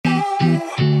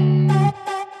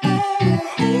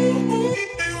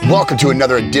Welcome to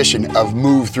another edition of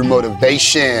Move Through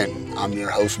Motivation. I'm your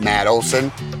host, Matt Olson.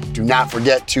 Do not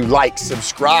forget to like,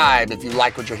 subscribe if you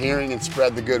like what you're hearing, and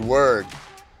spread the good word.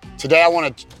 Today I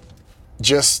want to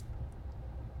just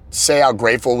say how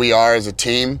grateful we are as a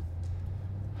team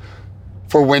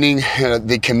for winning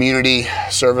the Community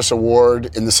Service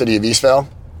Award in the city of Eastvale.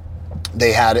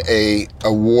 They had a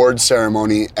award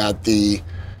ceremony at the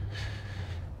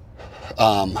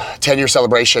 10-year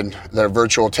celebration, their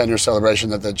virtual 10-year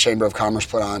celebration that the Chamber of Commerce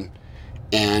put on.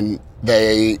 And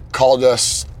they called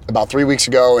us about 3 weeks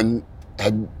ago and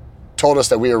had told us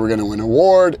that we were going to win an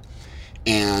award,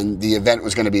 and the event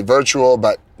was going to be virtual,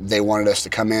 but they wanted us to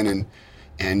come in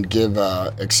and give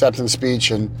an acceptance speech.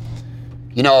 And,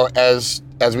 you know, as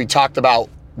we talked about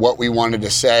what we wanted to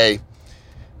say,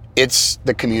 it's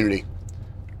the community.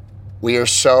 We are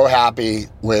so happy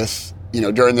with,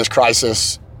 during this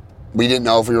crisis, we didn't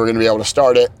know if we were going to be able to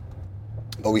start it,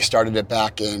 but we started it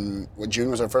back in,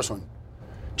 June was our first one.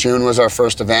 June was our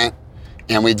first event,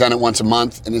 and we've done it once a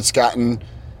month, and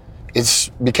it's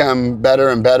become better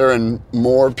and better, and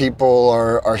more people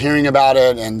are hearing about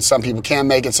it, and some people can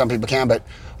make it, some people can, but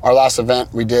our last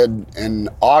event we did in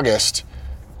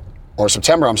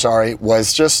September, it was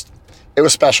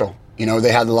special.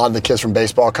 They had a lot of the kids from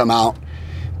baseball come out,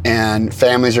 and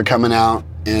families are coming out,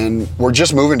 and we're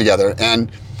just moving together. And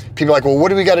people are like, well, what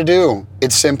do we got to do?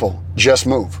 It's simple. Just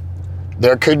move.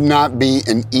 There could not be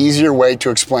an easier way to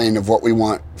explain of what we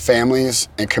want families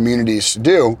and communities to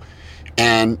do,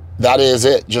 and that is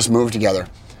it. Just move together.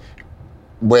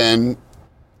 When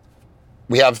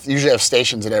we usually have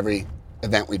stations at every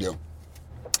event we do,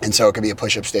 and so it could be a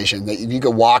push-up station. You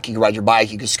could walk, you could ride your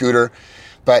bike, you could scooter,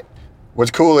 but what's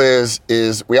cool is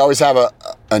we always have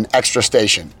an extra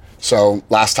station. So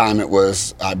last time it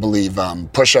was, I believe,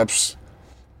 push-ups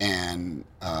and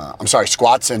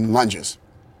squats and lunges.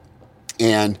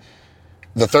 And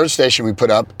the third station we put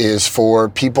up is for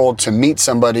people to meet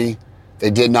somebody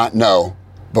they did not know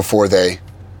before they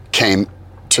came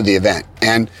to the event.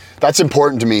 And that's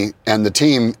important to me and the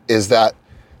team, is that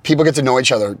people get to know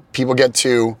each other. People get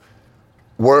to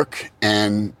work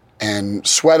and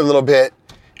sweat a little bit,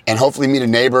 and hopefully meet a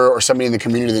neighbor or somebody in the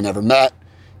community they never met.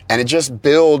 And it just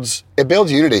builds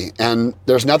unity. And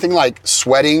there's nothing like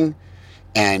sweating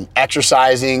and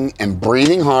exercising and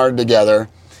breathing hard together.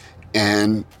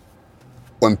 And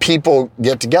when people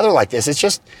get together like this, it's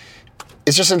just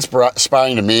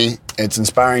inspiring to me. It's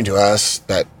inspiring to us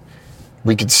that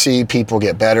we could see people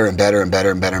get better and better and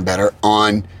better and better and better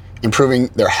on improving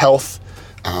their health.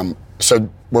 So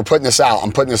we're putting this out.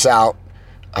 I'm putting this out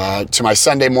to my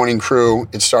Sunday morning crew.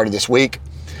 It started this week.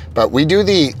 But we do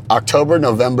the October,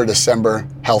 November, December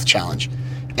health challenge.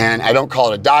 And I don't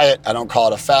call it a diet. I don't call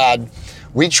it a fad.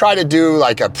 We try to do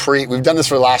like we've done this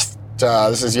for the last,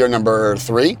 this is year number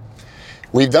 3.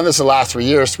 We've done this the last 3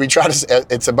 years.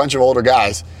 It's a bunch of older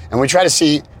guys, and we try to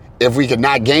see if we could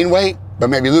not gain weight, but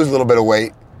maybe lose a little bit of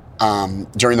weight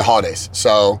during the holidays.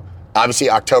 So obviously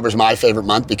October's my favorite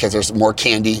month because there's more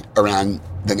candy around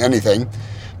than anything.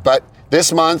 But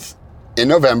this month, in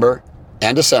November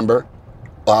and December,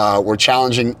 we're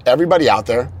challenging everybody out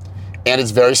there, and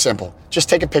it's very simple. Just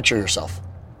take a picture of yourself.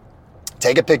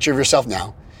 Take a picture of yourself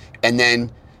now, and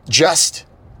then just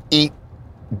eat.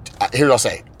 Here's what I'll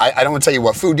say. I don't want to tell you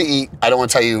what food to eat. I don't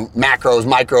want to tell you macros,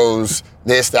 micros,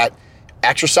 this, that.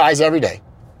 Exercise every day,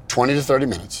 20 to 30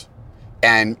 minutes,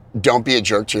 and don't be a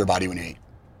jerk to your body when you eat.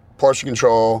 Portion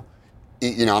control.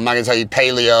 I'm not going to tell you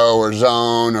paleo or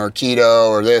zone or keto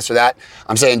or this or that.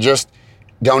 I'm saying just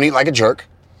don't eat like a jerk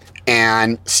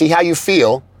and see how you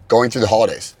feel going through the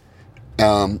holidays.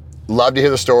 Love to hear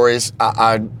the stories.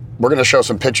 We're going to show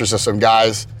some pictures of some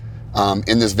guys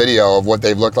in this video of what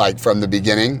they've looked like from the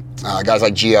beginning. Guys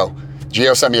like Gio.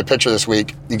 Gio sent me a picture this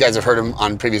week. You guys have heard him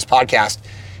on previous podcasts.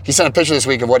 He sent a picture this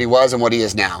week of what he was and what he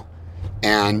is now.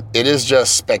 And it is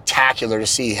just spectacular to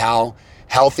see how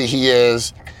healthy he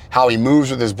is, how he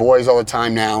moves with his boys all the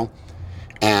time now.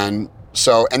 And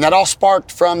that all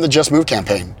sparked from the Just Move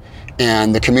campaign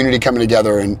and the community coming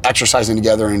together and exercising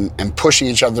together and pushing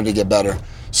each other to get better.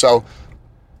 So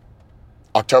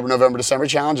October, November, December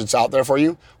challenge, it's out there for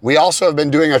you. We also have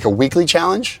been doing like a weekly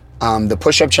challenge. The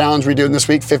push-up challenge we're doing this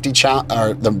week,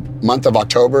 the month of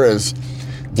October is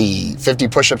the 50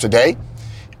 push-ups a day.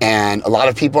 And a lot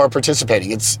of people are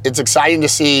participating. It's exciting to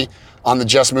see on the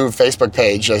Just Move Facebook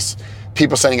page, just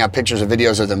people sending out pictures of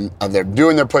videos of them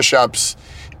doing their push-ups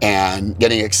and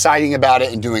getting exciting about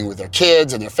it and doing it with their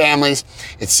kids and their families.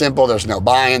 It's simple. There's no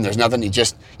buy-in. There's nothing. You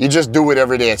just do it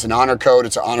every day. It's an honor code.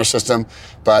 It's an honor system,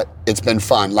 but it's been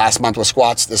fun. Last month was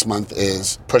squats. This month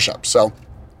is push-ups. So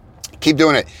Keep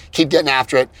doing it. Keep getting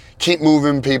after it. Keep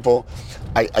moving people.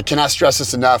 I cannot stress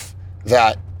this enough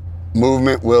that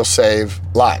movement will save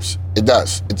lives. It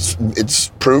does. It's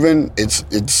proven.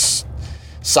 It's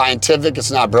scientific.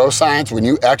 It's not bro science. When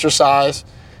you exercise,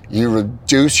 you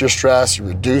reduce your stress, you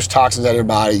reduce toxins out of your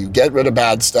body, you get rid of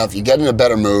bad stuff, you get in a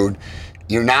better mood.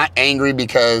 You're not angry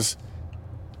because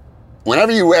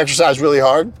whenever you exercise really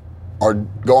hard or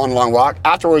go on a long walk,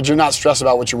 afterwards you're not stressed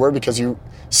about what you were because you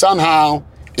somehow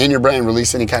in your brain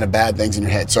release any kind of bad things in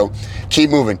your head. So keep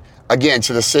moving. Again,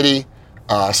 to the city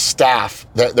staff,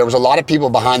 there was a lot of people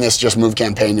behind this Just Move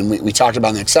campaign, and we talked about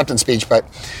in the acceptance speech, but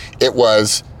it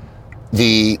was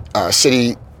the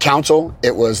city council,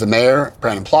 it was the mayor,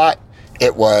 Brandon Plott,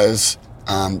 it was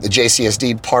the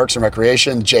JCSD Parks and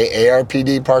Recreation,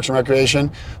 JARPD Parks and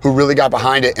Recreation, who really got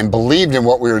behind it and believed in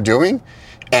what we were doing.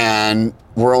 And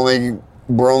we're only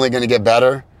going to get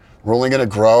better. We're only going to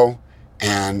grow.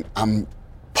 And I'm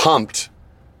pumped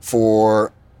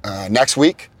for next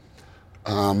week,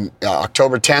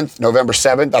 October 10th, November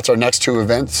 7th. That's our next 2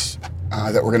 events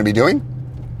that we're going to be doing.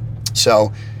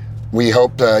 So we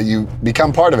hope you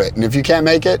become part of it. And if you can't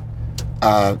make it,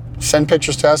 send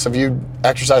pictures to us of you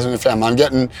exercising with your family. I'm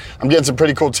getting some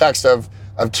pretty cool text of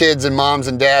kids and moms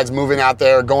and dads moving out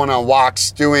there, going on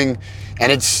walks, and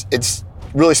it's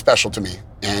really special to me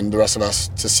and the rest of us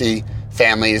to see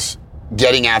families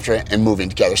getting after it and moving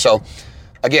together. So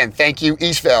again, thank you,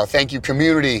 Eastvale. Thank you,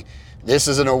 community. This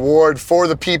is an award for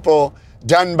the people,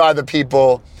 done by the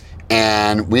people,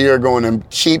 and we are going to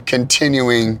keep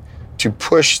continuing to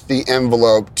push the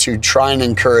envelope to try and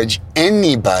encourage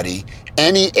anybody,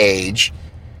 any age,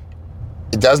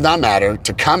 it does not matter,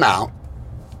 to come out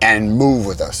and move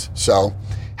with us. So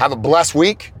have a blessed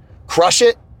week, crush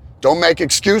it, don't make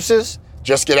excuses,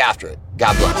 just get after it.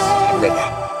 God bless. Have a great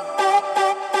day.